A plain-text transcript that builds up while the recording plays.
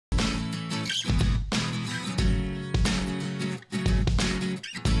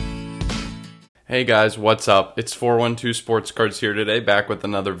Hey guys, what's up? It's 412 Sports Cards here today, back with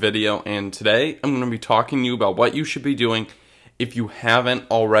another video, and today I'm going to be talking to you about what you should be doing if you haven't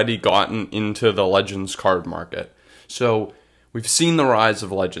already gotten into the Legends card market. So, we've seen the rise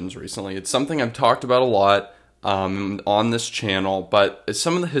of Legends recently. It's something I've talked about a lot on this channel, but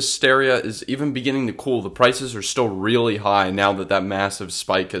some of the hysteria is even beginning to cool. The prices are still really high now that that massive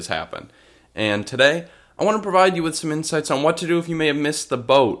spike has happened. And today, I want to provide you with some insights on what to do if you may have missed the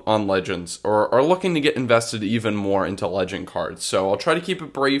boat on Legends or are looking to get invested even more into Legend cards. So I'll try to keep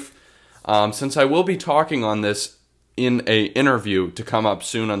it brief since I will be talking on this in an interview to come up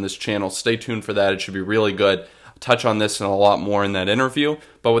soon on this channel. Stay tuned for that. It should be really good. I'll touch on this and a lot more in that interview.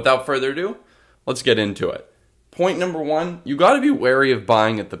 But without further ado, let's get into it. Point number one, you got to be wary of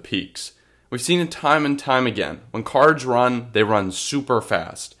buying at the peaks. We've seen it time and time again. When cards run, they run super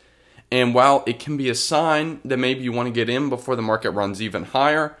fast. And while it can be a sign that maybe you want to get in before the market runs even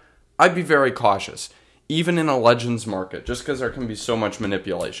higher, I'd be very cautious, even in a Legends market, just because there can be so much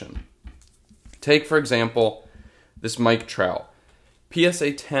manipulation. Take, for example, this Mike Trout.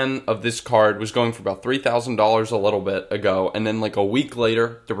 PSA 10 of this card was going for about $3,000 a little bit ago, and then like a week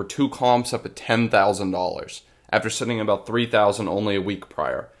later, there were two comps up at $10,000, after sitting about $3,000 only a week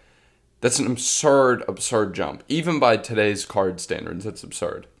prior. That's an absurd, absurd jump. Even by today's card standards, it's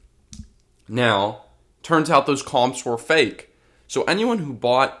absurd. Now, turns out those comps were fake. So anyone who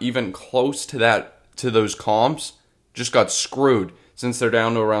bought even close to those comps just got screwed, since they're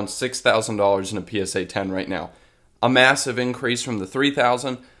down to around $6,000 in a PSA 10 right now. A massive increase from the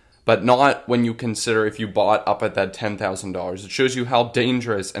 $3,000, but not when you consider if you bought up at that $10,000. It shows you how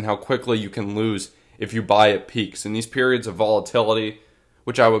dangerous and how quickly you can lose if you buy at peaks. In these periods of volatility,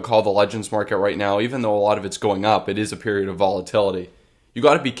 which I would call the Legends market right now, even though a lot of it's going up, it is a period of volatility. You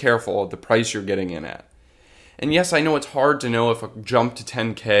got to be careful of the price you're getting in at. And yes, I know it's hard to know if a jump to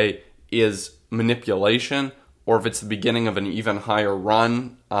 10K is manipulation or if it's the beginning of an even higher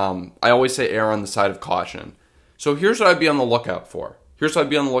run. I always say err on the side of caution. So here's what I'd be on the lookout for. Here's what I'd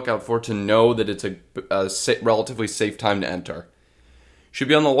be on the lookout for to know that it's a relatively safe time to enter. Should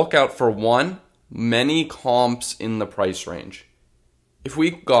be on the lookout for one, many comps in the price range. If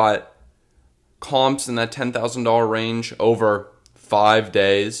we got comps in that $10,000 range over 5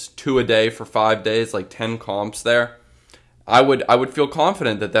 days, 2 a day for 5 days, like 10 comps there, I would feel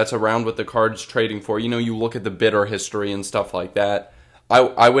confident that that's around what the card's trading for. You know, you look at the bidder history and stuff like that.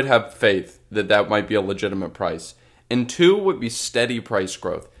 I would have faith that that might be a legitimate price. And two would be steady price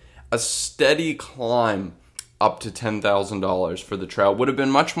growth. A steady climb up to $10,000 for the Trout would have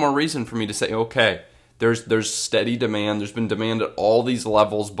been much more reason for me to say, okay, there's steady demand. There's been demand at all these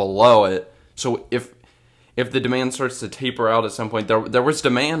levels below it. So if the demand starts to taper out at some point, there was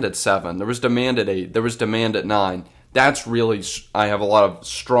demand at 7, there was demand at 8, there was demand at 9. That's really, I have a lot of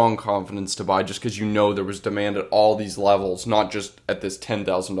strong confidence to buy just because you know there was demand at all these levels, not just at this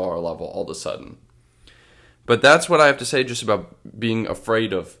 $10,000 level all of a sudden. But that's what I have to say just about being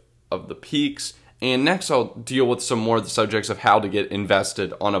afraid of the peaks. And next I'll deal with some more of the subjects of how to get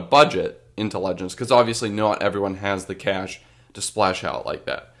invested on a budget into Legends, because obviously not everyone has the cash to splash out like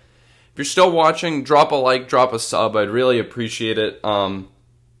that. If you're still watching, drop a like, drop a sub. I'd really appreciate it.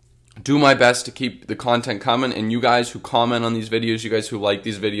 Do my best to keep the content coming, and you guys who comment on these videos, you guys who like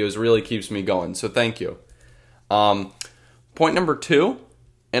these videos, really keeps me going, so thank you. Point number two,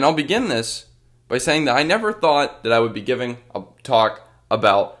 and I'll begin this by saying that I never thought that I would be giving a talk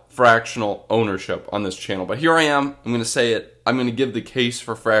about fractional ownership on this channel, but here I am. I'm going to say it. I'm going to give the case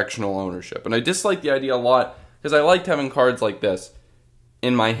for fractional ownership, and I dislike the idea a lot because I liked having cards like this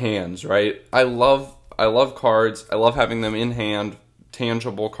in my hands, right? I love cards. I love having them in hand,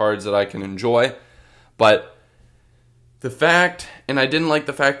 tangible cards that I can enjoy. But the fact, and I didn't like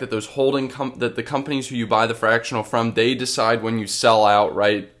the fact that those that the companies who you buy the fractional from, they decide when you sell out,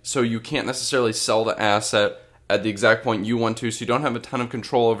 right? So you can't necessarily sell the asset at the exact point you want to, so you don't have a ton of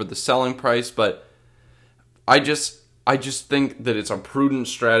control over the selling price. But I just think that it's a prudent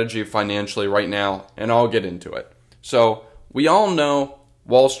strategy financially right now, and I'll get into it. So we all know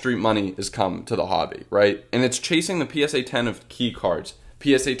Wall Street money has come to the hobby, right? And it's chasing the PSA 10 of key cards.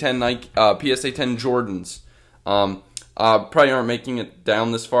 PSA 10 Nike, PSA 10 Jordans. Probably aren't making it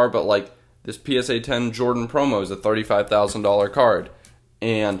down this far, but like this PSA 10 Jordan promo is a $35,000 card.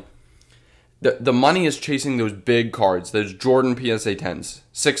 And the money is chasing those big cards, those Jordan PSA 10s,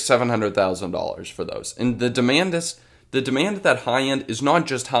 $600,000-$700,000 for those. And the demand at that high end is not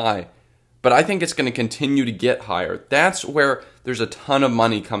just high, but I think it's going to continue to get higher. That's where there's a ton of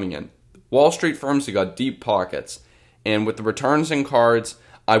money coming in. Wall Street firms have got deep pockets. And with the returns in cards,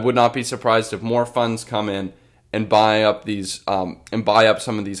 I would not be surprised if more funds come in and buy up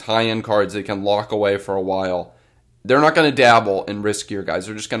some of these high-end cards they can lock away for a while. They're not going to dabble in riskier guys.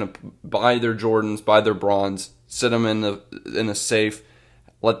 They're just going to buy their Jordans, buy their bronze, sit them in a safe,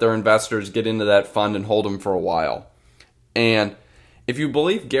 let their investors get into that fund and hold them for a while. And if you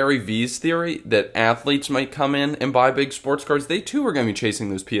believe Gary V's theory that athletes might come in and buy big sports cards, they too are going to be chasing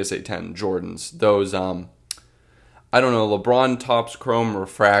those PSA 10 Jordans, those LeBron Topps Chrome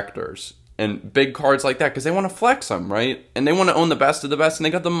Refractors, and big cards like that, because they want to flex them, right? And they want to own the best of the best, and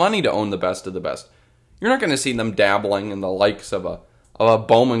they got the money to own the best of the best. You're not going to see them dabbling in the likes of a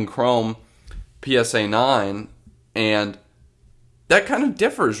Bowman Chrome PSA 9, and that kind of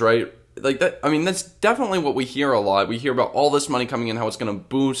differs, right? Like that. I mean, that's definitely what we hear a lot. We hear about all this money coming in, how it's going to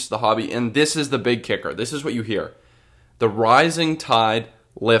boost the hobby, and this is the big kicker. This is what you hear: the rising tide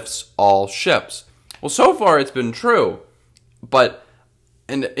lifts all ships. Well, so far it's been true, but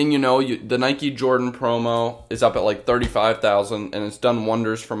the Nike Jordan promo is up at like 35,000, and it's done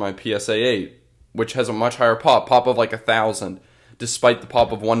wonders for my PSA 8, which has a much higher pop of like 1,000, despite the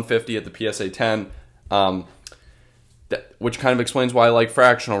pop of 150 at the PSA 10. Which kind of explains why I like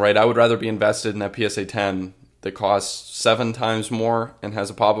Fractional, right? I would rather be invested in that PSA 10 that costs 7 times more and has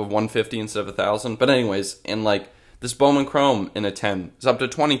a pop of 150 instead of 1,000. But anyways, and like this Bowman Chrome in a 10 is up to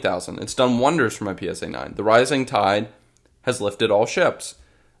 20,000. It's done wonders for my PSA 9. The rising tide has lifted all ships.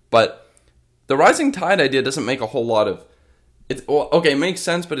 But the rising tide idea doesn't make a whole lot of... It makes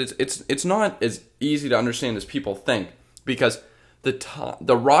sense, but it's not as easy to understand as people think, because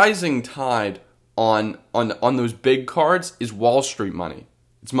the rising tide on those big cards is Wall Street money.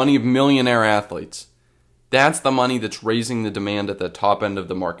 It's money of millionaire athletes. That's the money that's raising the demand at the top end of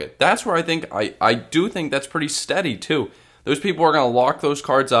the market. That's where I do think that's pretty steady too. Those people are going to lock those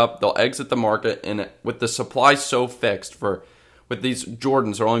cards up. They'll exit the market, and with the supply so fixed with these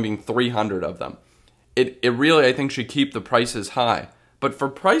Jordans, there only being 300 of them, it really, I think, should keep the prices high. But for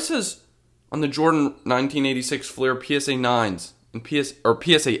prices on the Jordan 1986 Fleer PSA 9s, and PSA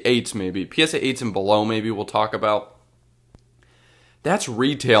 8s maybe, PSA 8s and below maybe we'll talk about, that's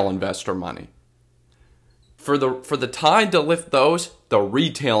retail investor money. For the tide to lift those, the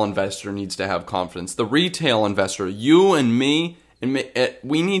retail investor needs to have confidence. The retail investor, you and me,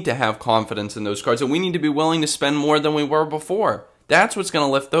 we need to have confidence in those cards, and we need to be willing to spend more than we were before. That's what's going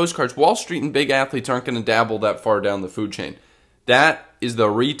to lift those cards. Wall Street and big athletes aren't going to dabble that far down the food chain. That is the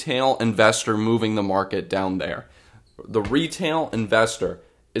retail investor moving the market down there. The retail investor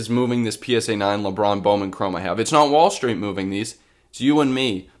is moving this PSA 9 LeBron Bowman Chrome I have. It's not Wall Street moving these. It's you and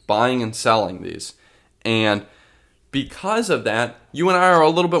me buying and selling these. And because of that, you and I are a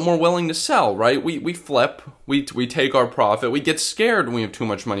little bit more willing to sell, right? We flip, we take our profit, we get scared when we have too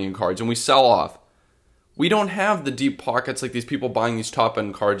much money in cards, and we sell off. We don't have the deep pockets like these people buying these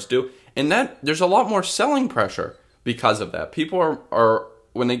top-end cards do, and there's a lot more selling pressure because of that. People are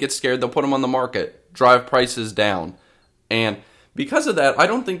when they get scared, they'll put them on the market, drive prices down. And because of that, I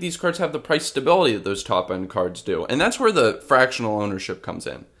don't think these cards have the price stability that those top-end cards do. And that's where the fractional ownership comes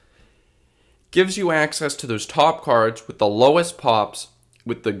in. Gives you access to those top cards with the lowest pops,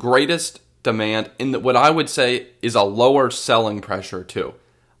 with the greatest demand, and what I would say is a lower selling pressure too.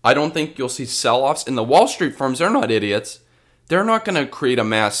 I don't think you'll see sell-offs. And the Wall Street firms, they're not idiots. They're not going to create a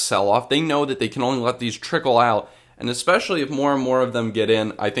mass sell-off. They know that they can only let these trickle out. And especially if more and more of them get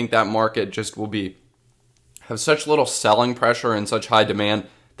in, I think that market just will have such little selling pressure and such high demand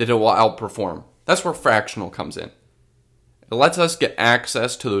that it will outperform. That's where fractional comes in. It lets us get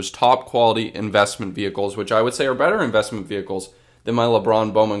access to those top quality investment vehicles, which I would say are better investment vehicles than my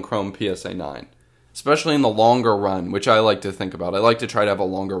LeBron Bowman Chrome PSA 9, especially in the longer run, which I like to think about. I like to try to have a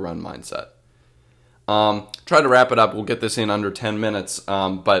longer run mindset. Try to wrap it up. We'll get this in under 10 minutes.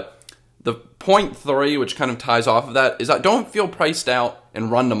 But the point 3, which kind of ties off of that, is don't feel priced out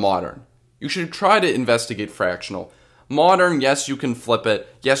and run to modern. You should try to investigate fractional. Modern, yes, you can flip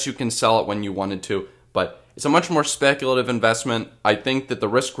it. Yes, you can sell it when you wanted to, but it's a much more speculative investment. I think that the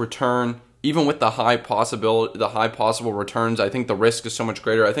risk return, even with the high possible returns, I think the risk is so much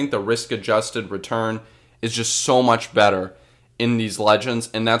greater. I think the risk adjusted return is just so much better in these legends,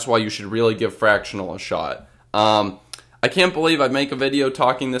 and that's why you should really give fractional a shot. I can't believe I make a video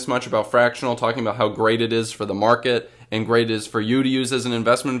talking this much about fractional, talking about how great it is for the market and great it is for you to use as an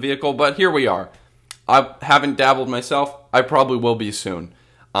investment vehicle, but here we are. I haven't dabbled myself. I probably will be soon.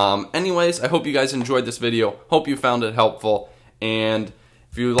 Anyways, I hope you guys enjoyed this video. Hope you found it helpful. And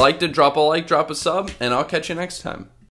if you liked it, drop a like, drop a sub, and I'll catch you next time.